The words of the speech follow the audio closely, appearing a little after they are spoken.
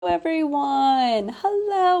everyone.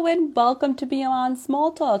 Hello and welcome to Beyond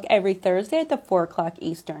Small Talk every Thursday at the 4 o'clock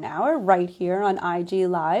Eastern Hour right here on IG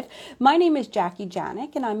Live. My name is Jackie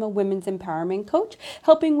Janik and I'm a women's empowerment coach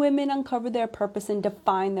helping women uncover their purpose and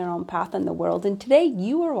define their own path in the world. And today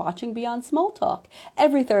you are watching Beyond Small Talk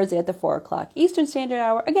every Thursday at the 4 o'clock Eastern Standard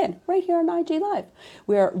Hour, again, right here on IG Live.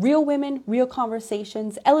 We are real women, real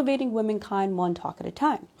conversations, elevating womankind one talk at a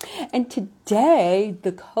time. And today,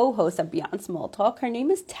 the co-host of Beyond Small Talk, her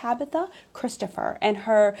name is Tabitha Christopher, and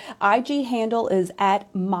her IG handle is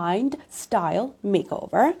at Mind Style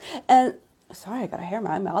Makeover. And sorry, I got a hair in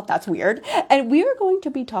my mouth. That's weird. And we are going to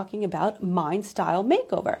be talking about Mind Style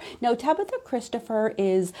Makeover. Now, Tabitha Christopher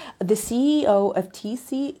is the CEO of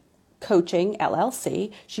TC Coaching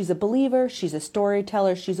LLC. She's a believer. She's a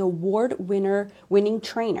storyteller. She's an award-winning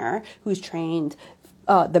trainer who's trained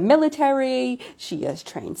the military. She has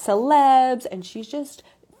trained celebs, and she's just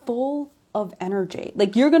full of energy.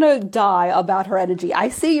 Like, you're going to die about her energy. I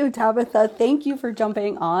see you, Tabitha. Thank you for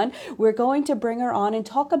jumping on. We're going to bring her on and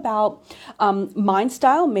talk about Mind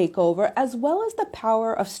Style Makeover, as well as the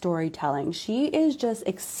power of storytelling. She is just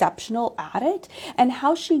exceptional at it, and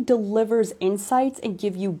how she delivers insights and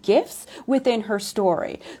give you gifts within her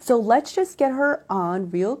story. So let's just get her on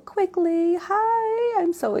real quickly. Hi,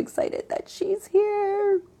 I'm so excited that she's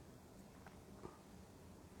here.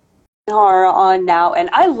 Are on now, and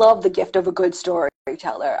I love the gift of a good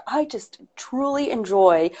storyteller. I just truly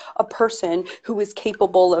enjoy a person who is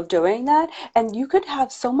capable of doing that, and you could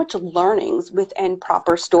have so much learnings within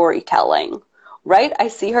proper storytelling, right? I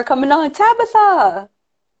see her coming on. Tabitha!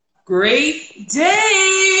 Great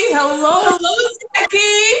day! Hello,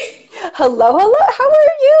 Jackie! Hello, how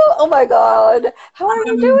are you? Oh my God, how are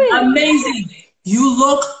you doing? Amazing. You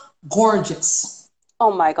look gorgeous.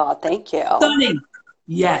 Oh my God, thank you. Stunning.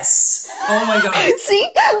 Yes. Oh my God.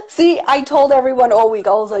 See, I told everyone all week,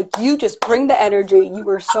 I was like, you just bring the energy. You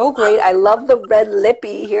were so great. I love the red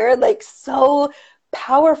lippy here. Like, so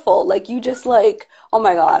powerful. Like, you just like, oh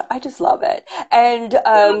my God, I just love it. And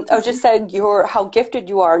I was just saying how gifted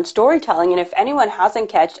you are in storytelling. And if anyone hasn't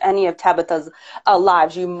catched any of Tabitha's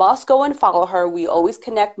lives, you must go and follow her. We always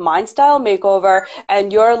connect Mind Style Makeover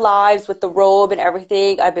and your lives with the robe and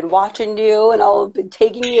everything. I've been watching you and I've been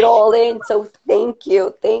taking it all in. So thank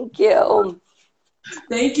you. Thank you.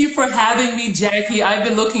 Thank you for having me, Jackie. I've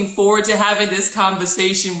been looking forward to having this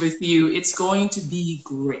conversation with you. It's going to be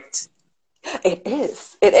great. It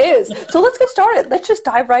is. It is. So let's get started. Let's just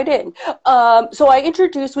dive right in. So I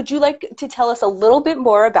introduced, would you like to tell us a little bit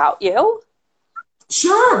more about you?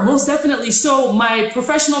 Sure, most definitely. So my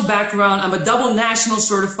professional background, I'm a double national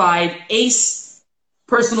certified ACE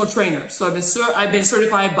personal trainer. So I've been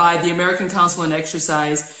certified by the American Council on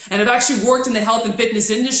Exercise, and I've actually worked in the health and fitness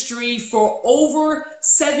industry for over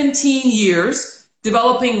 17 years,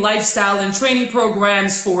 developing lifestyle and training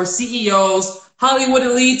programs for CEOs, Hollywood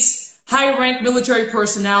elites, high-ranked military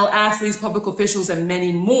personnel, athletes, public officials, and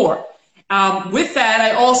many more. With that,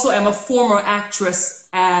 I also am a former actress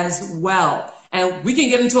as well. And we can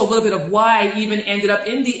get into a little bit of why I even ended up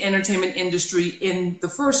in the entertainment industry in the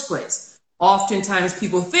first place. Oftentimes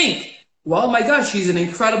people think, well, my gosh, she's an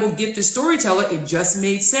incredible gifted storyteller. It just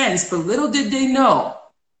made sense. But little did they know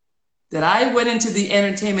that I went into the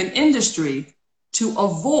entertainment industry to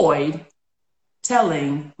avoid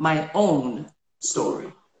telling my own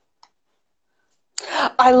story.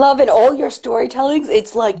 I love it. All your storytellings,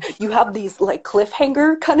 it's like you have these like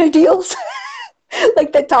cliffhanger kind of deals.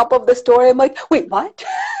 Like the top of the story. I'm like, wait, what?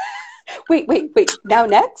 wait. Now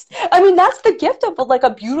next? I mean, that's the gift of like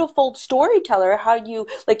a beautiful storyteller, how you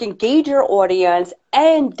like engage your audience,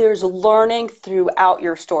 and there's learning throughout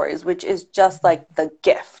your stories, which is just like the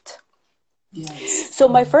gift. Yes. So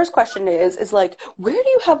my first question is like, where do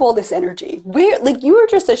you have all this energy? Where, like, you are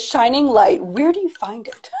just a shining light. Where do you find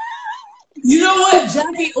it? You know what,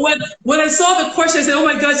 Jackie, when I saw the question, I said, oh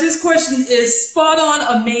my gosh, this question is spot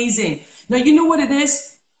on amazing. Now, you know what it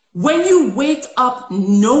is? When you wake up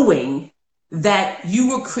knowing that you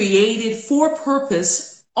were created for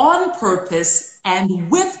purpose, on purpose, and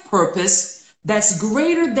with purpose that's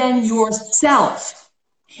greater than yourself,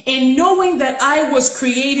 and knowing that I was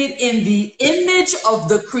created in the image of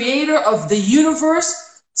the creator of the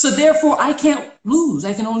universe, so therefore I can't lose,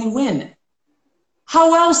 I can only win.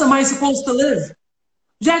 How else am I supposed to live?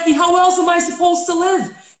 Jackie, how else am I supposed to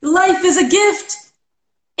live? Life is a gift.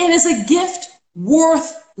 It is a gift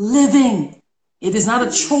worth living. It is not a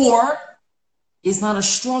chore. It's not a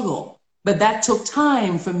struggle. But that took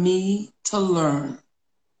time for me to learn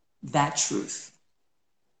that truth.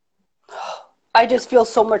 I just feel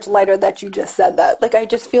so much lighter that you just said that. Like, I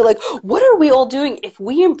just feel like, what are we all doing if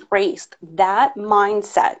we embraced that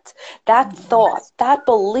mindset, that thought, that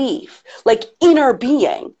belief, like in our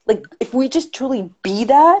being? Like, if we just truly be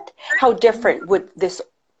that, how different would this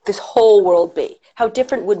whole world be? How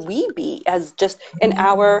different would we be as just in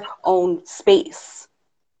our own space?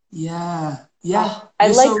 Yeah. Yeah. I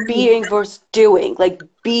You're so like right. being versus doing, like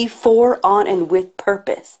be for, on, and with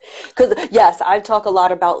purpose. Because, yes, I talk a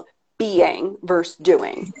lot about being versus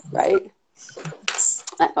doing, right?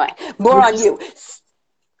 Anyway, more on you.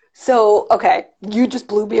 So, okay, you just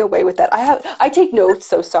blew me away with that. I take notes,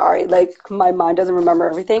 so sorry. Like, my mind doesn't remember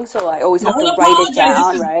everything, so I always have to Don't write it apologize.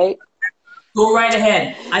 down, right? Go right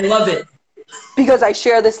ahead. I love it. Because I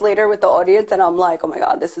share this later with the audience, and I'm like, oh my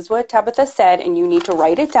God, this is what Tabitha said, and you need to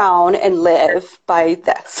write it down and live by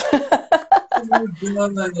this.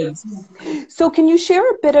 So can you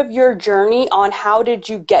share a bit of your journey on how did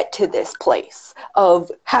you get to this place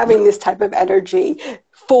of having this type of energy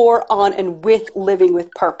for, on, and with living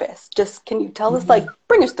with purpose? Just can you tell us, like,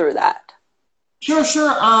 bring us through that? Sure,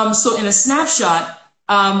 sure. So in a snapshot,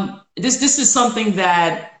 this is something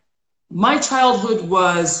that my childhood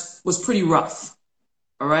was pretty rough.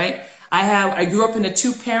 All right. I grew up in a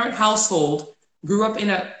two-parent household, grew up in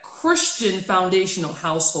a Christian foundational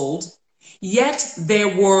household, yet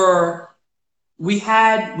we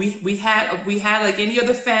had like any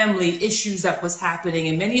other family issues that was happening,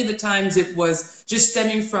 and many of the times it was just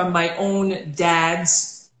stemming from my own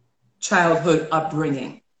dad's childhood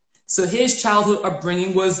upbringing. So his childhood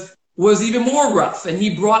upbringing was even more rough, and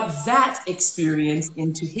he brought that experience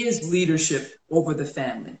into his leadership over the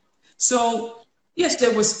family. So yes,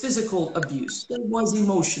 there was physical abuse, there was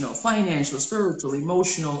emotional, financial, spiritual,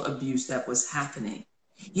 emotional abuse that was happening.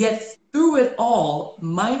 Yet through it all,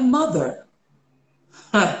 my mother,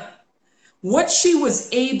 what she was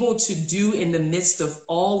able to do in the midst of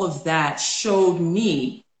all of that showed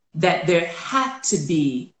me that there had to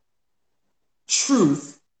be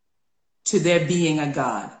truth to there being a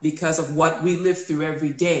God because of what we live through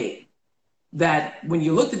every day. That when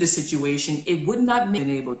you looked at the situation, it would not have been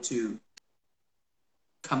able to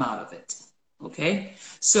come out of it. Okay?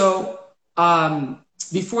 So,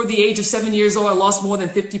 before the age of 7 years old, I lost more than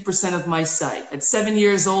 50% of my sight. At 7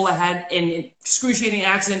 years old, I had an excruciating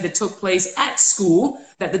accident that took place at school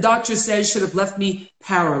that the doctor said should have left me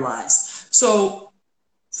paralyzed. So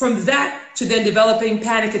from that to then developing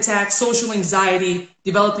panic attacks, social anxiety,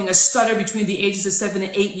 developing a stutter between the ages of 7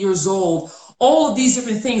 and 8 years old, all of these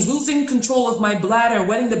different things, losing control of my bladder and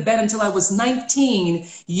wetting the bed until I was 19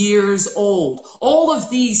 years old. All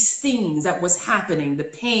of these things that was happening, the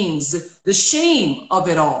pains, the shame of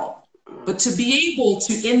it all. But to be able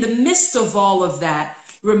to, in the midst of all of that,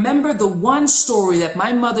 remember the one story that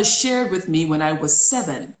my mother shared with me when I was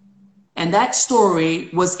 7. And that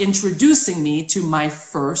story was introducing me to my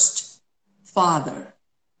first father,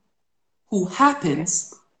 who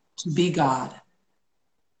happens to be God.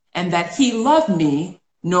 And that he loved me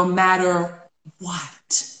no matter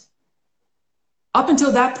what. Up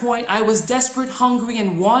until that point, I was desperate, hungry,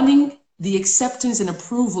 and wanting the acceptance and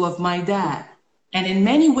approval of my dad. And in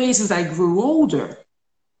many ways, as I grew older,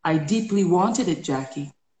 I deeply wanted it,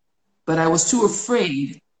 Jackie, but I was too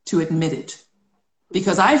afraid to admit it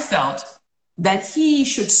because I felt that he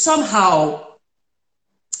should somehow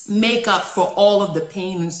make up for all of the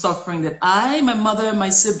pain and suffering that I, my mother, and my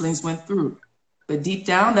siblings went through. But deep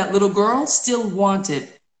down, that little girl still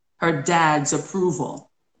wanted her dad's approval.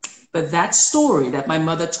 But that story that my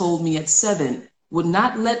mother told me at 7 would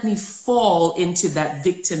not let me fall into that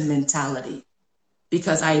victim mentality.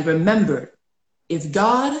 Because I remembered, if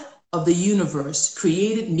God of the universe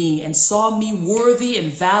created me and saw me worthy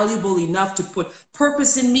and valuable enough to put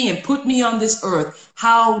purpose in me and put me on this earth,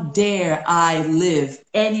 how dare I live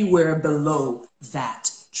anywhere below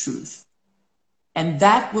that truth? And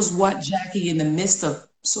that was what, Jackie, in the midst of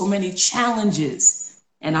so many challenges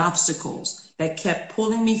and obstacles that kept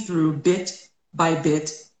pulling me through bit by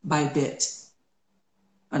bit by bit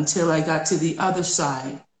until I got to the other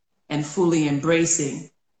side and fully embracing,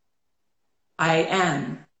 I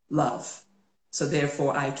am love. So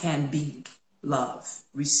therefore I can be love,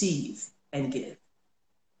 receive and give.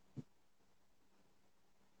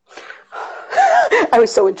 I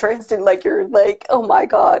was so interested, like you're like, oh my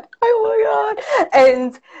God, oh my God.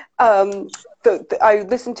 And I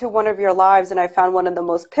listened to one of your lives and I found one of the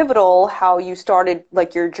most pivotal, how you started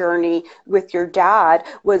like your journey with your dad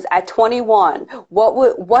was at 21.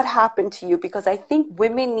 What happened to you? Because I think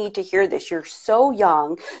women need to hear this. You're so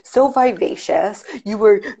young, so vivacious. You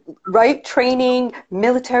were right training,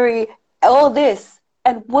 military, all this.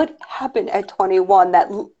 And what happened at 21 that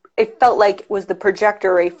it felt like it was the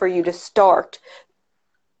trajectory for you to start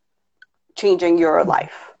changing your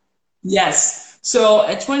life. Yes. So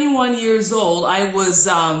at 21 years old, I was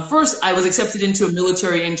first I was accepted into a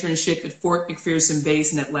military internship at Fort McPherson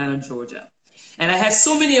Base in Atlanta, Georgia. And I had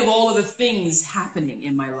so many of all of the things happening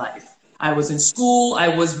in my life. I was in school. I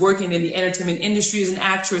was working in the entertainment industry as an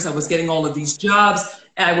actress. I was getting all of these jobs.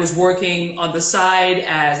 I was working on the side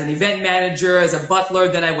as an event manager, as a butler.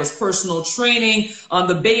 Then I was personal training on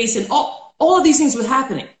the base, and all of these things were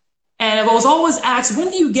happening. And I was always asked, when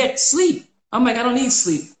do you get sleep? I'm like, I don't need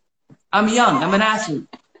sleep. I'm young. I'm an athlete.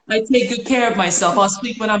 I take good care of myself. I'll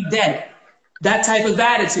sleep when I'm dead. That type of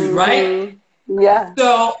attitude, right? Yeah.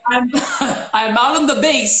 So I'm I'm out on the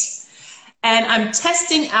base, and I'm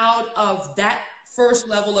testing out of that first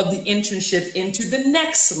level of the internship into the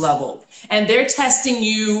next level. And they're testing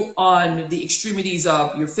you on the extremities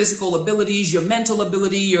of your physical abilities, your mental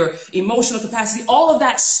ability, your emotional capacity. All of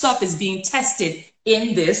that stuff is being tested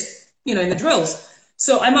in this, in the drills.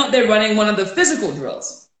 So I'm out there running one of the physical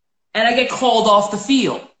drills, and I get called off the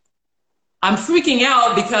field. I'm freaking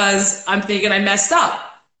out because I'm thinking I messed up.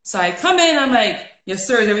 So I come in, I'm like, yes,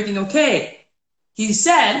 sir, is everything okay? He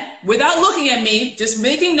said, without looking at me, just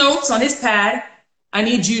making notes on his pad, I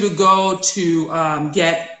need you to go to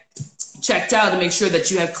get checked out to make sure that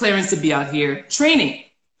you have clearance to be out here training.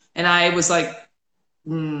 And I was like,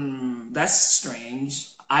 that's strange.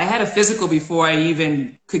 I had a physical before I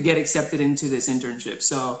even could get accepted into this internship.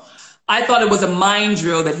 So I thought it was a mind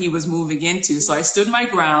drill that he was moving into. So I stood my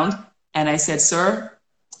ground and I said, sir,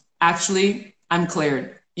 actually, I'm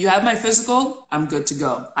cleared. You have my physical, I'm good to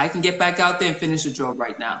go. I can get back out there and finish the drill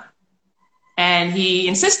right now. And he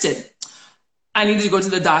insisted. I needed to go to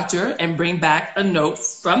the doctor and bring back a note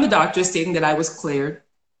from the doctor stating that I was cleared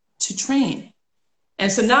to train. And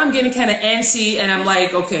so now I'm getting kind of antsy, and I'm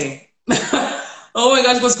like, okay, oh my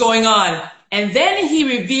gosh, what's going on? And then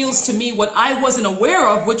he reveals to me what I wasn't aware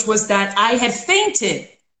of, which was that I had fainted,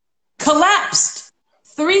 collapsed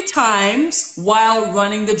 3 times while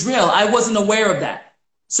running the drill. I wasn't aware of that.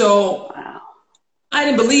 So I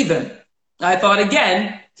didn't believe him. I thought,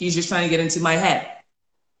 again, he's just trying to get into my head.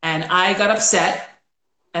 And I got upset,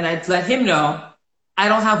 and I let him know I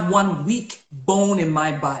don't have one weak bone in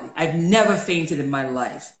my body. I've never fainted in my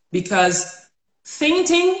life, because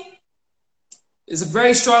fainting is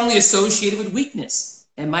very strongly associated with weakness.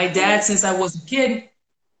 And my dad, since I was a kid,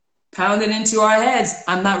 pounded into our heads,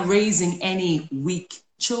 I'm not raising any weak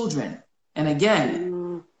children. And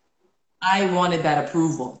again, I wanted that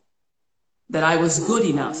approval, that I was good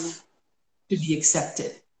enough to be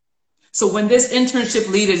accepted. So when this internship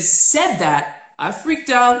leader said that, I freaked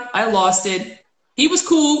out. I lost it. He was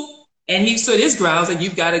cool, and he stood his ground, and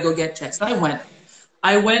you've got to go get checked. So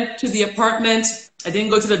I went to the apartment. I didn't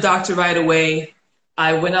go to the doctor right away.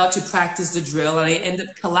 I went out to practice the drill, and I ended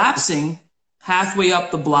up collapsing halfway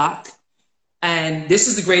up the block. And this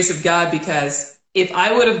is the grace of God, because if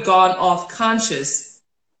I would have gone off conscious,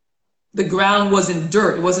 the ground wasn't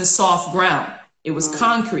dirt. It wasn't soft ground. It was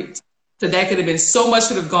concrete. So that could have been, so much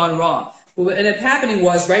could have gone wrong. But what ended up happening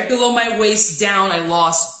was, right below my waist down,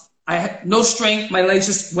 I had no strength. My legs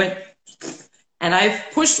just went, and I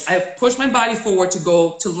pushed my body forward to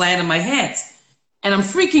go to land on my hands. And I'm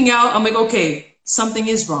freaking out. I'm like, okay, something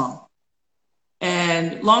is wrong.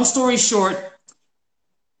 And long story short,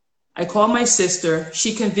 I called my sister.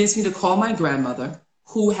 She convinced me to call my grandmother,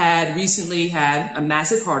 who had recently had a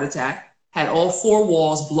massive heart attack, had all 4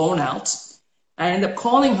 walls blown out. I ended up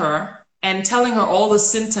calling her and telling her all the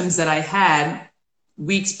symptoms that I had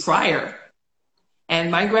weeks prior.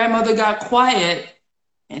 And my grandmother got quiet,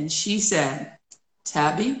 and she said,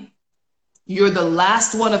 Tabby, you're the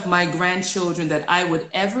last one of my grandchildren that I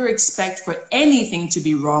would ever expect for anything to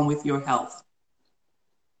be wrong with your health.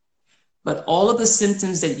 But all of the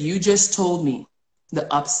symptoms that you just told me,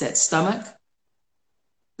 the upset stomach,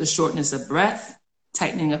 the shortness of breath,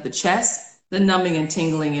 tightening of the chest, the numbing and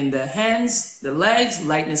tingling in the hands, the legs,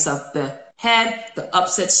 lightness of the head, the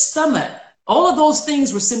upset stomach. All of those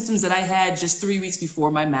things were symptoms that I had just 3 weeks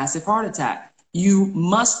before my massive heart attack. You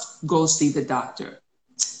must go see the doctor.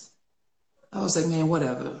 I was like, man,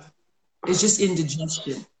 whatever. It's just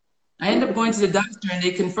indigestion. I ended up going to the doctor, and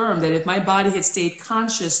they confirmed that if my body had stayed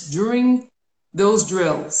conscious during those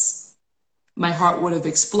drills, my heart would have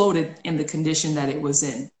exploded in the condition that it was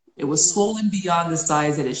in. It was swollen beyond the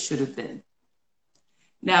size that it should have been.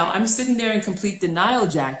 Now, I'm sitting there in complete denial,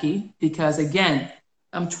 Jackie, because again,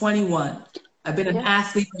 I'm 21. I've been an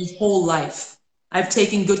athlete my whole life. I've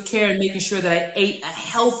taken good care in making sure that I ate a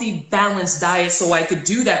healthy, balanced diet so I could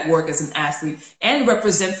do that work as an athlete and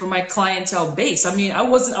represent for my clientele base. I mean, I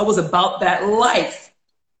was about that life.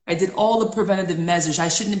 I did all the preventative measures. I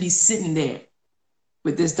shouldn't be sitting there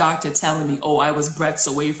with this doctor telling me, oh, I was breaths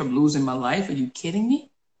away from losing my life. Are you kidding me?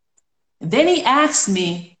 And then he asked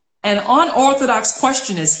me an unorthodox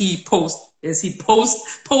question as he posed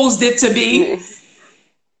it to me.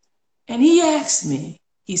 And he asked me,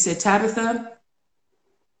 he said, Tabitha,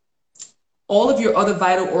 all of your other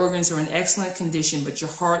vital organs are in excellent condition, but your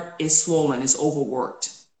heart is swollen, it's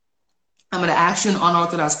overworked. I'm going to ask you an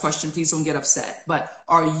unorthodox question. Please don't get upset. But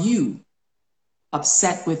are you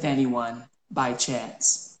upset with anyone by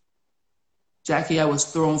chance? Jackie, I was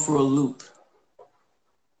thrown for a loop.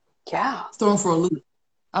 Yeah. Thrown for a loop.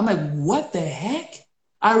 I'm like, what the heck?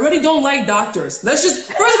 I already don't like doctors. First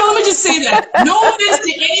of all, let me just say that. No offense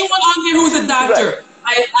to anyone on here who's a doctor.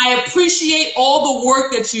 Right. I appreciate all the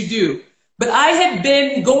work that you do. But I had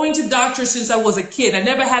been going to doctors since I was a kid. I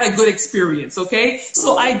never had a good experience, okay?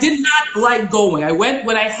 So I did not like going. I went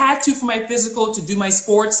when I had to for my physical to do my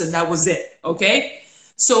sports, and that was it, okay?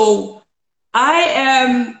 So I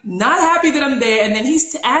am not happy that I'm there. And then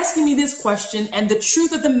he's asking me this question. And the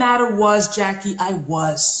truth of the matter was, Jackie, I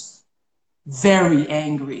was very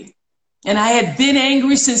angry. And I had been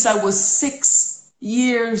angry since I was 6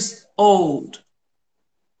 years old.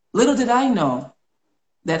 Little did I know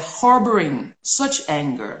that harboring such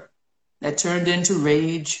anger that turned into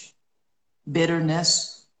rage,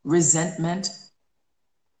 bitterness, resentment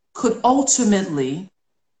could ultimately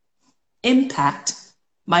impact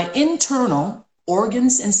my internal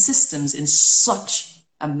organs and systems in such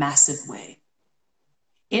a massive way.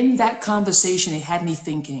 In that conversation, it had me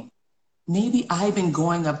thinking, maybe I've been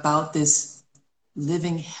going about this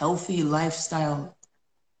living healthy lifestyle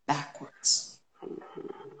backwards.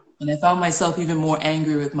 And I found myself even more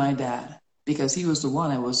angry with my dad because he was the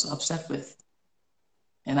one I was upset with.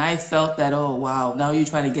 And I felt that, oh, wow, now you're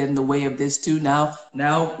trying to get in the way of this too. Now,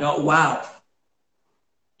 wow.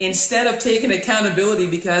 Instead of taking accountability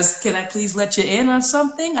because, can I please let you in on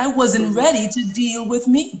something? I wasn't ready to deal with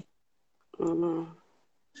me. Mm-hmm.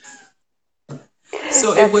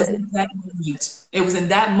 So it was in that moment. It was in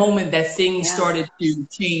that moment that things started to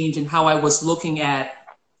change and how I was looking at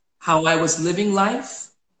how I was living life.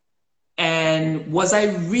 And was I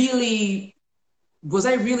really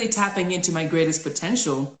tapping into my greatest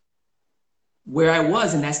potential where I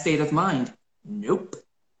was in that state of mind? Nope.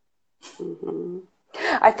 Mm-hmm.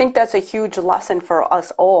 I think that's a huge lesson for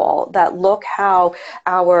us all, that look how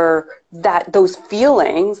those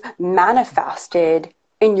feelings manifested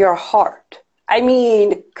in your heart. I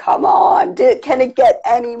mean, come on, can it get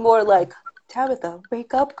any more like, Tabitha,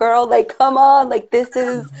 wake up, girl, like, come on, like, this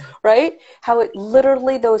is, right? How it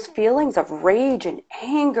literally, those feelings of rage and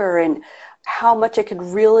anger and how much it could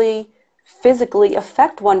really physically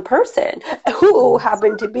affect one person who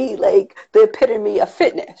happened to be like the epitome of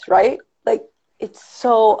fitness, right? Like, it's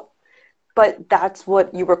so, but that's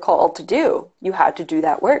what you were called to do. You had to do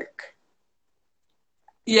that work.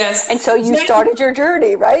 Yes. And so you started your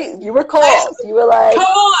journey, right? You were called. You were like, come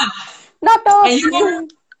on. Knock, knock.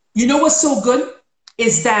 And you know what's so good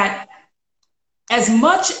is that as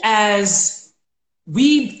much as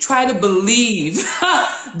we try to believe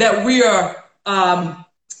that we are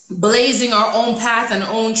blazing our own path and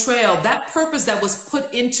our own trail, that purpose that was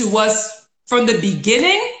put into us from the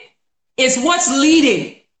beginning is what's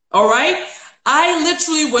leading. All right. I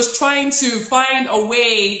literally was trying to find a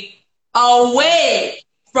way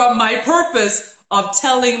from my purpose of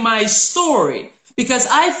telling my story, because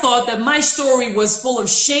I thought that my story was full of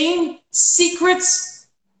shame, secrets,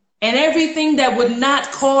 and everything that would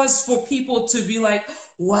not cause for people to be like,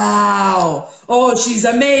 wow, oh, she's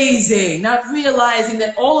amazing. Not realizing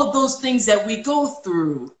that all of those things that we go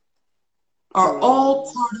through are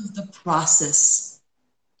all part of the process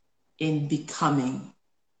in becoming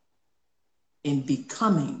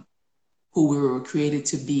who we were created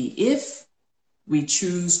to be, if we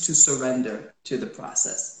choose to surrender to the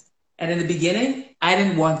process. And in the beginning, I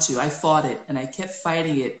didn't want to. I fought it, and I kept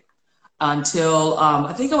fighting it until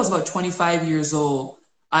I think I was about 25 years old.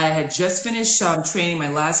 I had just finished training my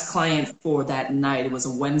last client for that night. It was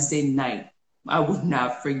a Wednesday night. I would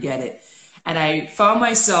not forget it. And I found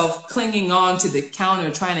myself clinging on to the counter,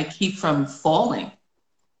 trying to keep from falling.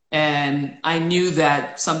 And I knew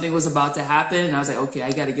that something was about to happen. And I was like, okay,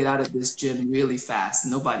 I got to get out of this gym really fast.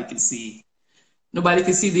 Nobody can see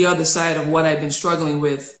the other side of what I've been struggling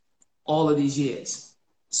with all of these years.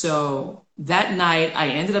 So that night, I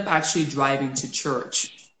ended up actually driving to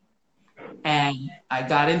church. And I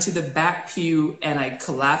got into the back pew and I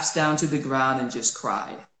collapsed down to the ground and just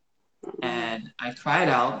cried. And I cried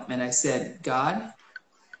out and I said, God,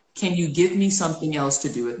 can you give me something else to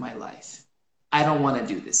do with my life? I don't want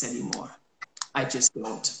to do this anymore. I just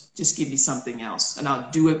don't. Just give me something else, and I'll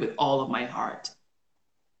do it with all of my heart.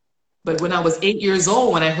 But when I was 8 years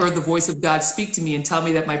old, when I heard the voice of God speak to me and tell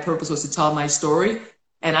me that my purpose was to tell my story,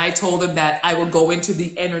 and I told him that I would go into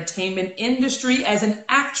the entertainment industry as an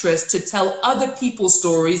actress to tell other people's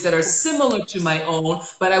stories that are similar to my own,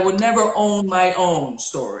 but I would never own my own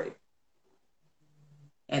story.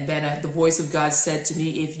 And then the voice of God said to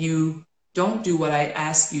me, if you don't do what I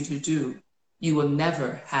ask you to do, you will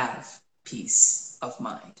never have peace of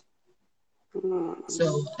mind.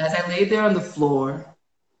 So as I laid there on the floor,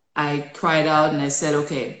 I cried out and I said,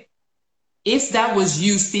 okay, if that was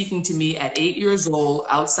you speaking to me at 8 years old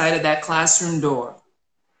outside of that classroom door,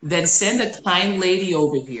 then send a kind lady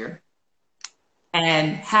over here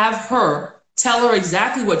and have her tell her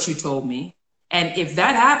exactly what you told me. And if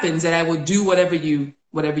that happens, then I will do whatever you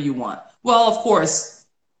want. Well, of course,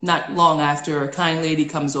 not long after, a kind lady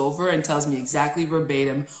comes over and tells me exactly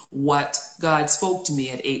verbatim what God spoke to me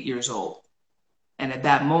at 8 years old. And at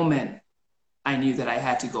that moment, I knew that I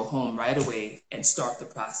had to go home right away and start the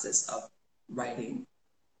process of writing,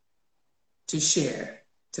 to share,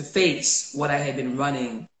 to face what I had been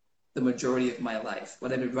running the majority of my life,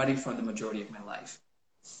 what I've been running from the majority of my life.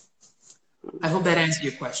 I hope that answered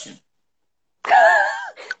your question.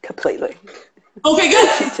 Completely. Okay,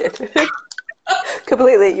 good.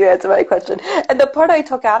 Completely, you answered my question. And the part I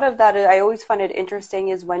took out of that, I always find it interesting,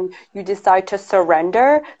 is when you decide to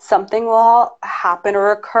surrender, something will happen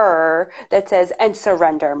or occur that says, and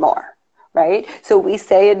surrender more, right? So we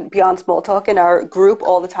say in Beyond Small Talk in our group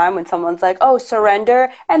all the time when someone's like, oh, surrender,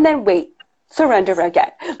 and then wait, surrender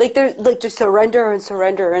again. Like there's like just surrender and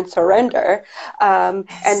surrender and surrender, and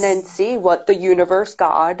then see what the universe,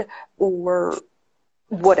 God, or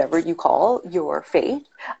whatever you call your faith,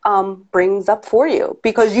 brings up for you,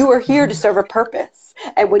 because you are here to serve a purpose.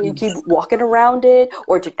 And when you keep walking around it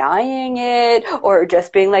or denying it or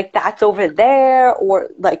just being like, that's over there, or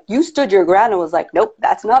like you stood your ground and was like, nope,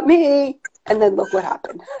 that's not me. And then look what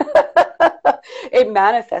happened. It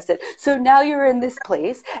manifested. So now you're in this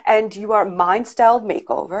place and you are Mind Style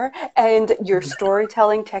Makeover, and your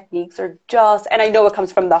storytelling techniques are just, and I know it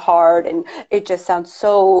comes from the heart and it just sounds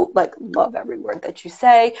so like, love every word that you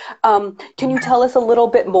say. Can you tell us a little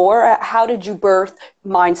bit more? How did you birth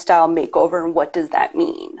Mind Style Makeover, and what does that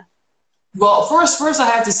mean? Well, first I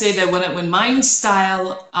have to say that when Mind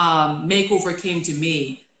Style Makeover came to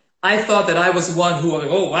me, I thought that I was the one who,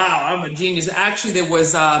 oh wow, I'm a genius. Actually, there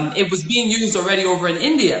was it was being used already over in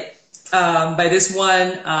India by this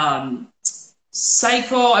one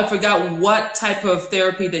psycho. I forgot what type of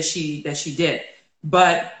therapy that she did.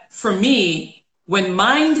 But for me, when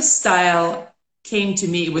Mind Style came to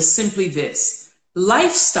me, it was simply this: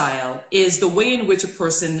 lifestyle is the way in which a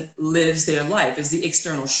person lives their life, is the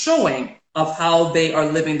external showing of how they are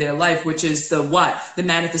living their life, which is the what? The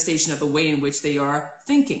manifestation of the way in which they are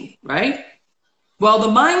thinking, right? Well, the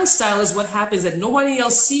mind style is what happens that nobody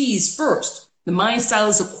else sees first. The mind style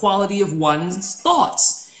is the quality of one's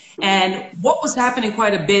thoughts. And what was happening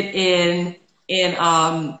quite a bit in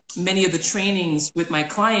many of the trainings with my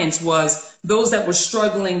clients was those that were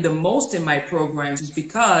struggling the most in my programs was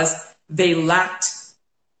because they lacked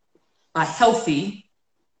a healthy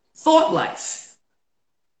thought life,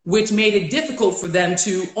 which made it difficult for them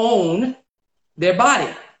to own their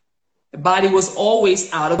body. The body was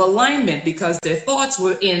always out of alignment because their thoughts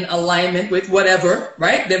were in alignment with whatever,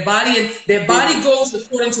 right? Their body goes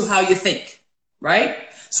according to how you think, right?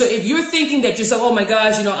 So if you're thinking that you're saying, oh my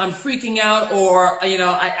gosh, I'm freaking out, or,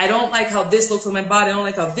 I don't like how this looks on my body, I don't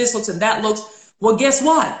like how this looks and that looks, well, guess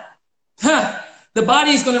what? The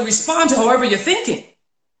body is going to respond to however you're thinking.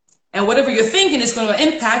 And whatever you're thinking is going to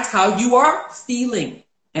impact how you are feeling.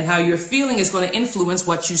 And how you're feeling is going to influence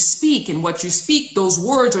what you speak. And what you speak, those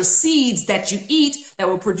words are seeds that you eat that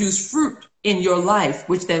will produce fruit in your life,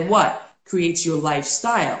 which then what? Creates your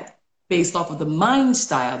lifestyle based off of the mind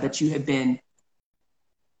style that you have been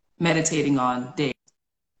meditating on daily.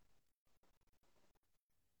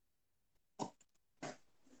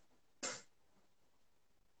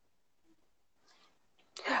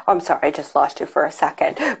 I'm sorry, I just lost you for a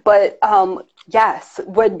second. But yes,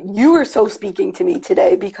 when you were so speaking to me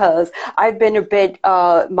today, because I've been a bit,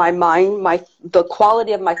 the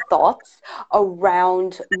quality of my thoughts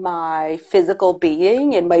around my physical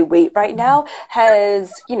being and my weight right now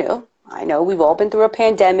has, I know we've all been through a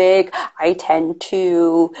pandemic. I tend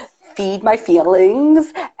to feed my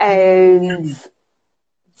feelings, and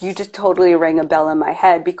you just totally rang a bell in my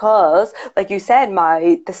head, because like you said,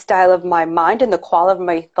 the style of my mind and the quality of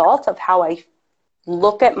my thoughts of how I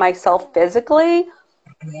look at myself physically,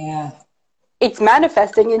 yeah, it's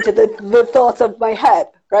manifesting into the thoughts of my head.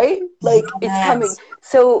 right? Like it's coming. Yes.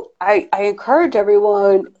 So I encourage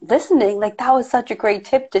everyone listening, like that was such a great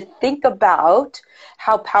tip to think about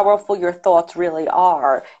how powerful your thoughts really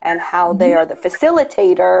are and how they are the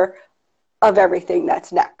facilitator of everything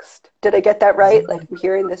that's next. Did I get that right? Like I'm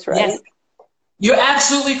hearing this right? Yes. You're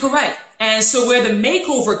absolutely correct. And so where the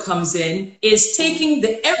makeover comes in is taking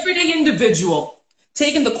the everyday individual,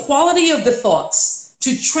 taking the quality of the thoughts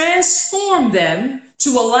to transform them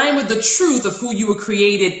to align with the truth of who you were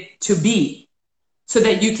created to be, so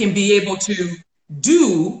that you can be able to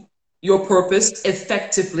do your purpose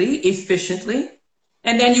effectively, efficiently.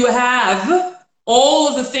 And then you have all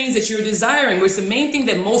of the things that you're desiring, which the main thing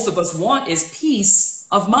that most of us want is peace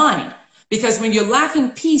of mind. Because when you're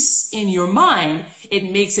lacking peace in your mind,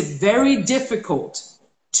 it makes it very difficult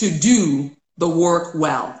to do the work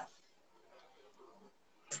well.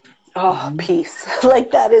 Oh, peace.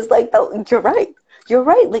 Like that is like, you're right. You're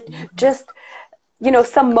right. Like just,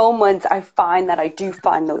 some moments I find that I do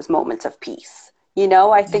find those moments of peace.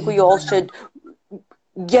 I think we all should,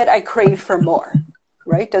 yet I crave for more.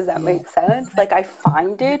 Right? Does that make sense? Like I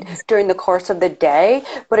find it during the course of the day,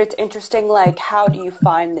 but it's interesting, like, how do you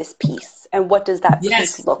find this peace? And what does that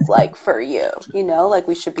peace look like for you? Like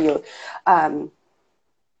we should be, I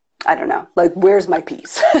don't know, like, where's my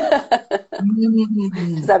peace?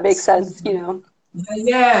 Does that make sense?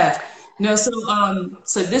 Yeah. No,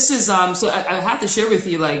 so this is, so I have to share with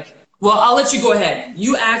you, like, well, I'll let you go ahead.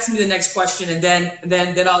 You ask me the next question and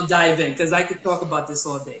then I'll dive in, because I could talk about this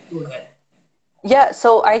all day. Go ahead. Yeah,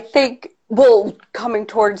 so I think, well, coming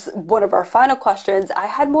towards one of our final questions, I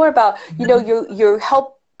had more about, you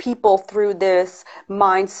help people through this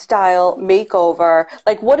mind style makeover.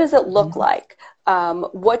 Like, what does it look like?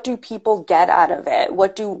 What do people get out of it?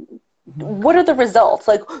 What are the results?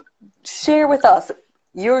 Like, share with us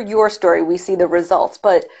your story. We see the results,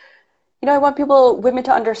 but I want women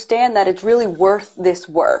to understand that it's really worth this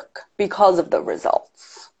work because of the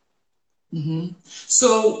results. Mm-hmm.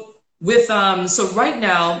 So right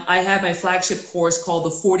now I have my flagship course called the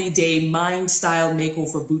 40-day Mind Style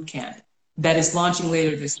Makeover Bootcamp that is launching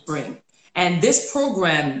later this spring. And this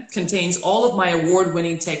program contains all of my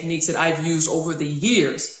award-winning techniques that I've used over the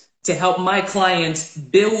years to help my clients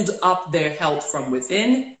build up their health from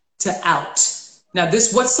within to out. Now,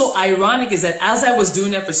 what's so ironic is that as I was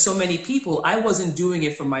doing that for so many people, I wasn't doing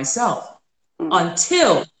it for myself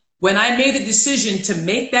until when I made a decision to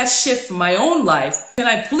make that shift for my own life. Can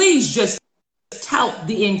I please just tout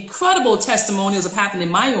the incredible testimonials of happening in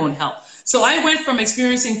my own health? So I went from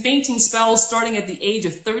experiencing fainting spells starting at the age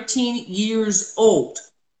of 13 years old.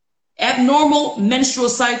 Abnormal menstrual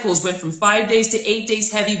cycles went from 5 days to 8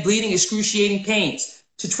 days, heavy bleeding, excruciating pains,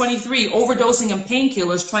 to 23, overdosing on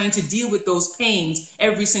painkillers, trying to deal with those pains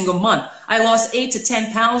every single month. I lost 8 to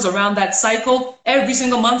 10 pounds around that cycle every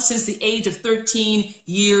single month since the age of 13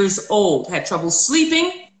 years old. Had trouble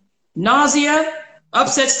sleeping, nausea,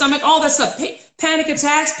 upset stomach, all that stuff. Panic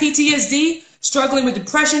attacks, PTSD, struggling with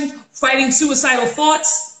depression, fighting suicidal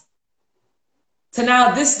thoughts. To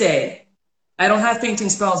now, this day, I don't have fainting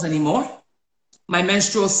spells anymore. My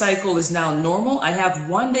menstrual cycle is now normal. I have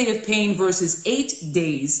 1 day of pain versus 8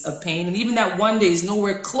 days of pain. And even that 1 day is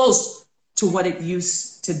nowhere close to what it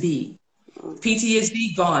used to be.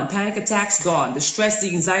 PTSD gone, panic attacks gone, the stress, the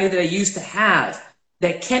anxiety that I used to have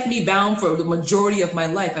that kept me bound for the majority of my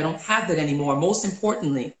life, I don't have that anymore. Most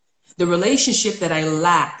importantly, the relationship that I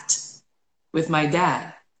lacked with my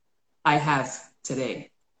dad, I have today,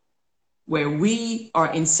 where we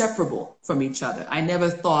are inseparable from each other. I never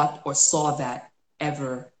thought or saw that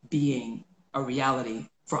ever being a reality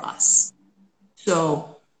for us.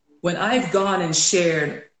 So when I've gone and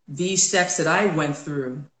shared these steps that I went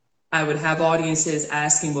through, I would have audiences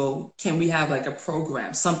asking, well, can we have like a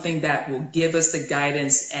program, something that will give us the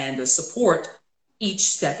guidance and the support each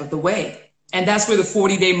step of the way? And that's where the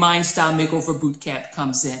 40-day Mind Style Makeover Bootcamp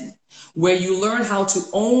comes in, where you learn how to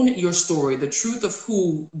own your story, the truth of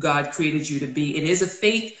who God created you to be. It is a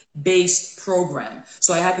faith-based program.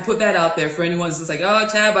 So I have to put that out there for anyone who's like, oh,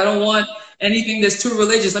 Tab, I don't want anything that's too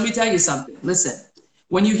religious. Let me tell you something. Listen,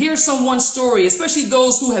 when you hear someone's story, especially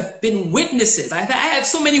those who have been witnesses, I have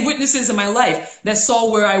so many witnesses in my life that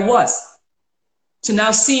saw where I was to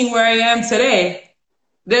now seeing where I am today.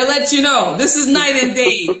 They'll let you know this is night and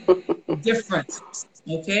day difference.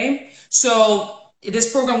 Okay? So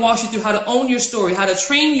this program walks you through how to own your story, how to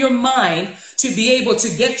train your mind to be able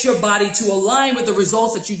to get your body to align with the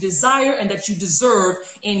results that you desire and that you deserve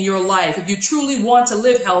in your life. If you truly want to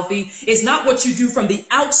live healthy, it's not what you do from the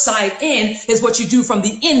outside in, it's what you do from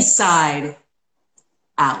the inside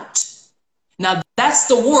out. Now, that's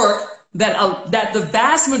the work that the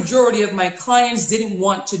vast majority of my clients didn't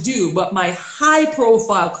want to do. But my high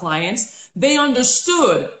profile clients, they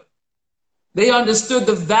understood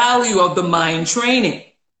the value of the mind training,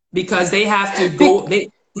 because they have to go,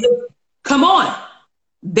 come on.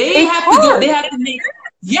 They have to make,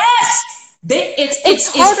 yes,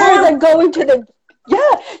 it's harder than going to the,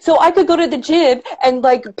 so I could go to the gym and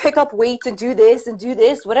like pick up weights and do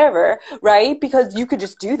this, whatever, right? Because you could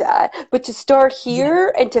just do that. But to start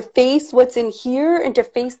here and to face what's in here and to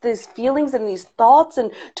face these feelings and these thoughts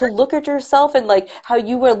and to look at yourself and like how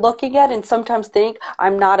you were looking at and sometimes think,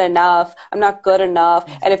 I'm not enough, I'm not good enough.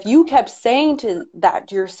 And if you kept saying to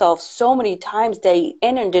yourself so many times day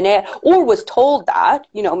in and day out, or was told that,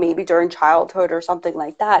 you know, maybe during childhood or something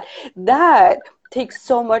like that, that takes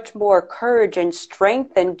so much more courage and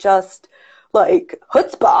strength than just like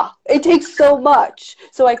chutzpah. It takes so much.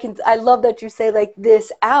 So I love that you say like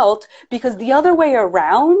this out, because the other way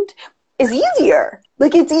around is easier.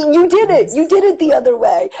 Like you did it the other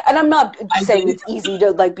way. And I'm not saying it's easy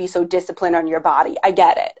to like be so disciplined on your body. I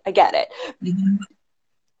get it.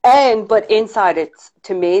 Mm-hmm. But inside, it's,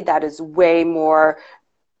 to me, that is way more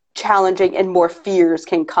challenging, and more fears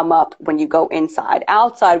can come up when you go inside.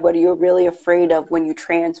 Outside, what are you really afraid of when you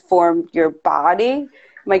transform your body?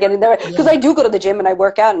 Am I getting there? Because I do go to the gym and I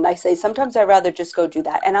work out, and I say sometimes I'd rather just go do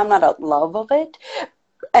that, and I'm not a love of it.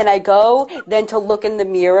 And I go then to look in the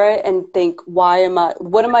mirror and think, what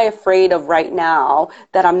am I afraid of right now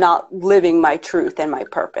that I'm not living my truth and my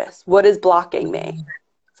purpose? What is blocking me?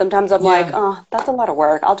 Sometimes I'm like, oh, that's a lot of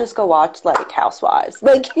work. I'll just go watch like Housewives.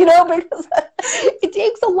 Like, you know, because it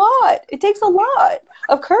takes a lot. It takes a lot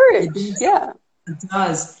of courage. Yeah. It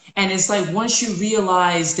does. And it's like once you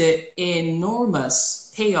realize the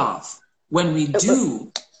enormous payoff when we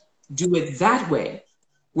do it that way,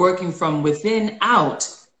 working from within out,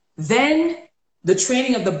 then the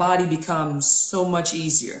training of the body becomes so much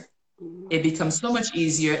easier. It becomes so much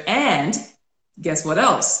easier. And guess what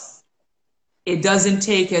else? It doesn't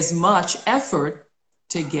take as much effort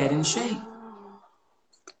to get in shape.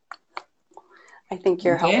 I think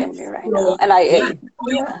you're helping me right now. And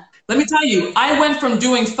let me tell you, I went from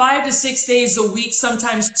doing 5 to 6 days a week,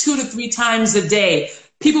 sometimes 2 to 3 times a day.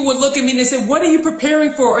 People would look at me and they say, what are you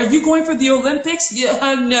preparing for? Are you going for the Olympics? Yeah,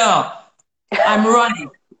 no, I'm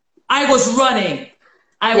running. I was running.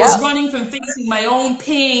 I was running from facing my own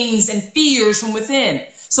pains and fears from within.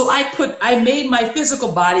 So I made my physical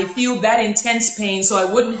body feel that intense pain so I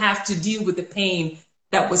wouldn't have to deal with the pain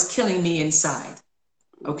that was killing me inside.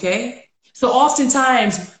 Okay? So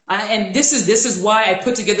oftentimes, and this is why I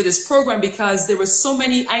put together this program, because there were so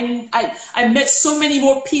many, I met so many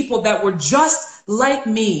more people that were just like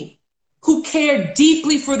me, who cared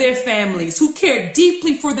deeply for their families, who cared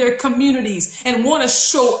deeply for their communities, and want to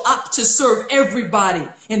show up to serve everybody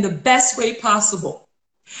in the best way possible.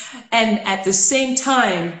 And at the same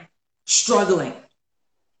time, struggling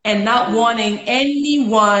and not wanting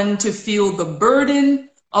anyone to feel the burden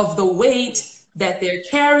of the weight that they're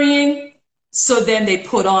carrying. So then they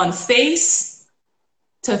put on face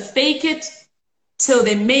to fake it till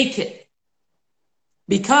they make it.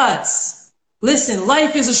 Because, listen,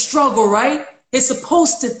 life is a struggle, right? It's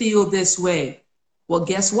supposed to feel this way. Well,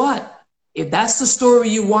 guess what? If that's the story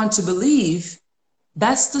you want to believe,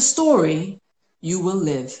 that's the story you will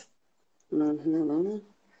live. Mm-hmm.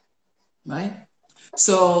 Right?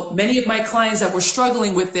 So many of my clients that were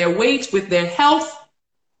struggling with their weight, with their health,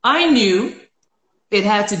 I knew it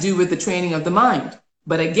had to do with the training of the mind.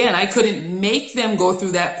 But again, I couldn't make them go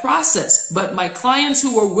through that process. But my clients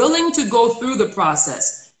who were willing to go through the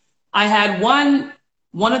process, I had one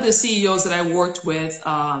of the CEOs that I worked with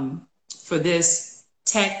for this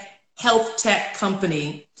health tech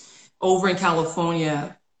company over in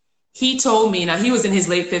California. He told me, now he was in his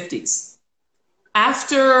late 50s.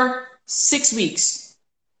 After 6 weeks,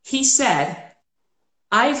 he said,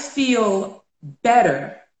 I feel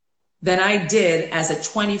better than I did as a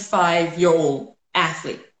 25-year-old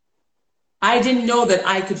athlete. I didn't know that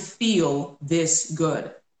I could feel this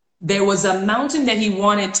good. There was a mountain that he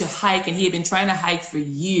wanted to hike, and he had been trying to hike for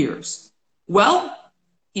years. Well,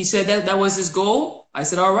 he said that was his goal. I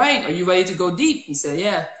said, all right, are you ready to go deep? He said,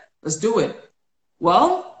 yeah, let's do it.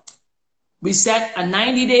 Well, we set a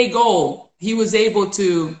 90-day goal. He was able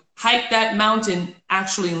to hike that mountain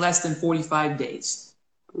actually in less than 45 days.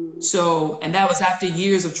 So, and that was after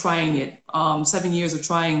years of trying it, 7 years of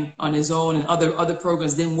trying on his own, and other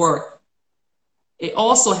programs didn't work. It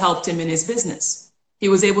also helped him in his business. He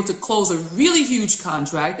was able to close a really huge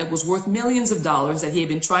contract that was worth millions of dollars that he had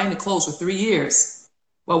been trying to close for 3 years.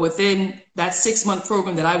 Well, within that 6-month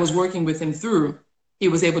program that I was working with him through, he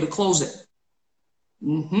was able to close it.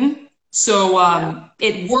 Mm-hmm. So Yeah.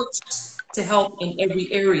 it works to help in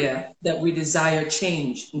every area that we desire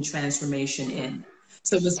change and transformation in.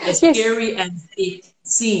 So as Yeah. scary as it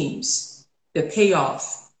seems, the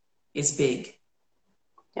payoff is big.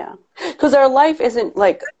 Yeah. Because our life isn't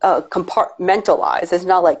like compartmentalized. It's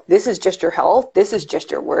not like this is just your health, this is just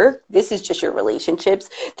your work, this is just your relationships.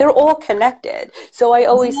 They're all connected. So I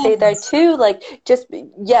always say that Yes, too, like just,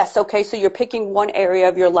 yes, okay, so you're picking one area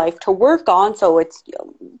of your life to work on. So it's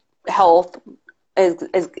health, as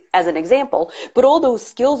an example, but all those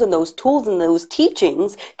skills and those tools and those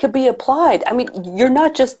teachings could be applied. I mean, you're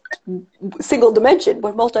not just single dimension,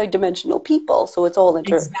 we're multi-dimensional people, so it's all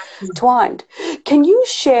exactly. intertwined. Can you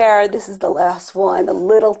share, this is the last one, a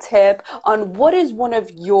little tip on what is one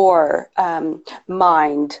of your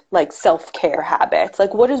mind, like self-care habits?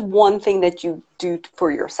 Like what is one thing that you do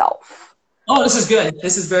for yourself? Oh, this is good.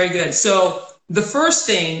 This is very good. So the first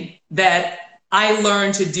thing that I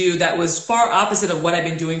learned to do that was far opposite of what I've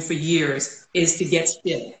been doing for years is to get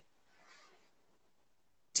still.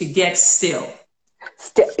 To get still.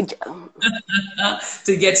 Still,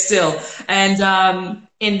 To get still. And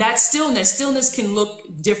in that stillness can look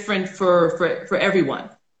different for everyone.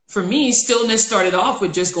 For me, stillness started off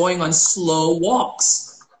with just going on slow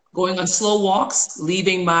walks. Going on slow walks,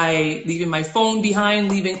 leaving my phone behind,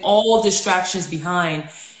 leaving all distractions behind,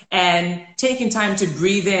 and taking time to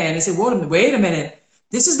breathe in and say, wait a minute.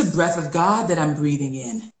 This is the breath of God that I'm breathing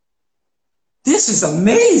in. This is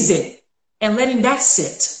amazing. And letting that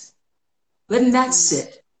sit in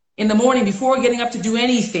the morning before getting up to do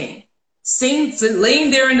anything.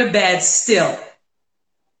 Laying there in the bed still.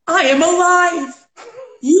 I am alive.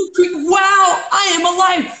 Wow, I am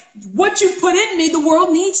alive. What you put in me, the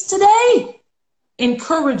world needs today.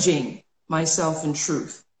 Encouraging myself in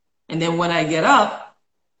truth. And then when I get up,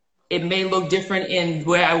 it may look different in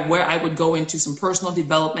where I would go into some personal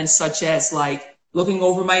development, such as like looking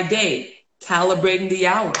over my day, calibrating the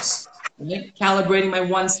hours, right? Calibrating my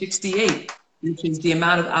 168, which is the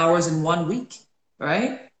amount of hours in 1 week,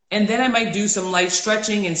 right? And then I might do some light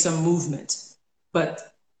stretching and some movement.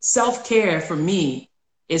 But self-care for me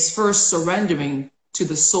is first surrendering to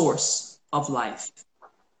the source of life.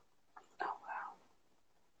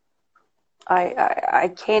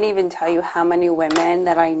 I can't even tell you how many women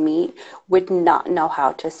that I meet would not know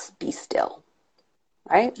how to be still,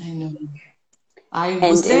 right? I know. I And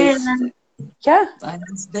was there. yeah, I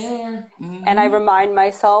was there. and I Hmm. remind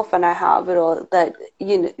myself, and I have it all that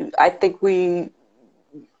I think we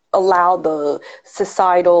allow the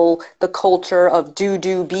societal, the culture of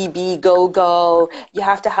be, go. You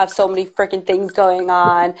have to have so many freaking things going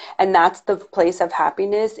on, and that's the place of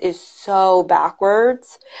happiness is so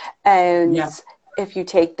backwards. And Yeah. if you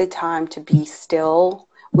take the time to be still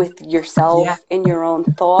with Yeah. yourself in your own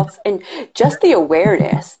thoughts and just the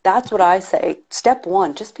awareness, that's what I say. Step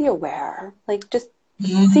one, just be aware. Like just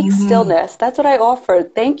seek Hmm. stillness. That's what I offer.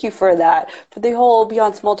 Thank you for that. For the whole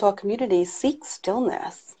Beyond Small Talk community, seek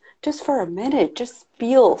stillness. Just for a minute, just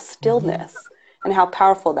feel stillness and how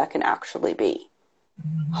powerful that can actually be.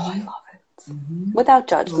 Oh, I love it. Without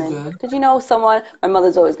So judgment. good. Because someone, my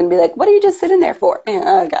mother's always going to be like, what are you just sitting there for?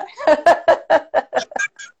 Yeah, okay.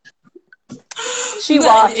 She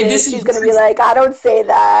watches. This She's is going to be like, I don't say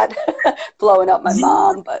that. Blowing up my yeah,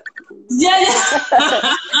 mom, but yeah.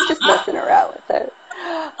 just messing around with it.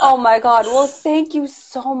 Oh my God. Well, thank you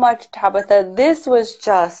so much, Tabitha. This was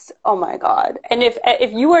just, oh my God. And if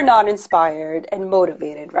you are not inspired and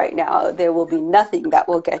motivated right now, there will be nothing that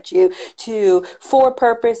will get you to for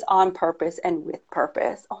purpose, on purpose, and with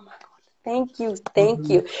purpose. Oh my God. Thank you. Thank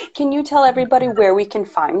you. Can you tell everybody where we can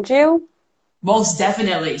find you? Most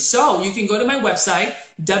definitely. So you can go to my website,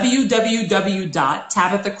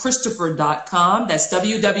 www.tabithachristopher.com. That's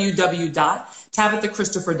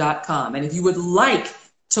www.tabithachristopher.com. And if you would like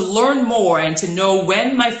to learn more and to know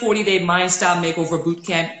when my 40-day Mind Style Makeover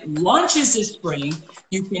Bootcamp launches this spring,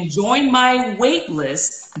 you can join my wait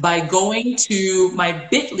list by going to my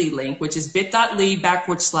bit.ly link, which is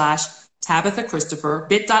bit.ly/Tabitha Christopher,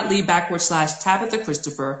 bit.ly/Tabitha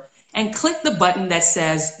Christopher, and click the button that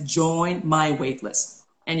says join my waitlist.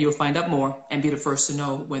 And you'll find out more and be the first to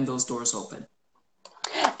know when those doors open.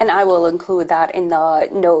 And I will include that in the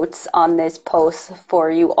notes on this post for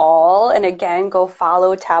you all. And again, go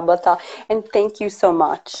follow Tabitha. And thank you so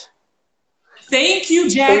much. Thank you,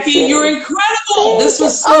 Thank Jackie. you. You're incredible. This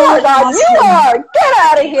was so Oh my God, awesome. you are! Get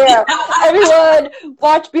out of here. Everyone,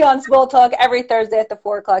 watch Beyond Small Talk every Thursday at the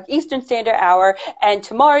 4 o'clock Eastern Standard Hour. And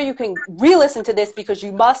tomorrow you can re-listen to this because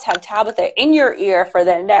you must have Tabitha in your ear for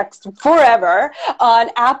the next forever on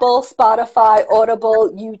Apple, Spotify, Audible,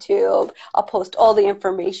 YouTube. I'll post all the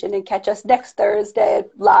information and catch us next Thursday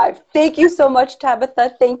live. Thank you so much,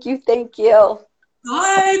 Tabitha. Thank you. Thank you.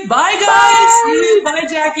 Bye. Bye, guys. Bye. Bye,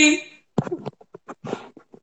 Jackie.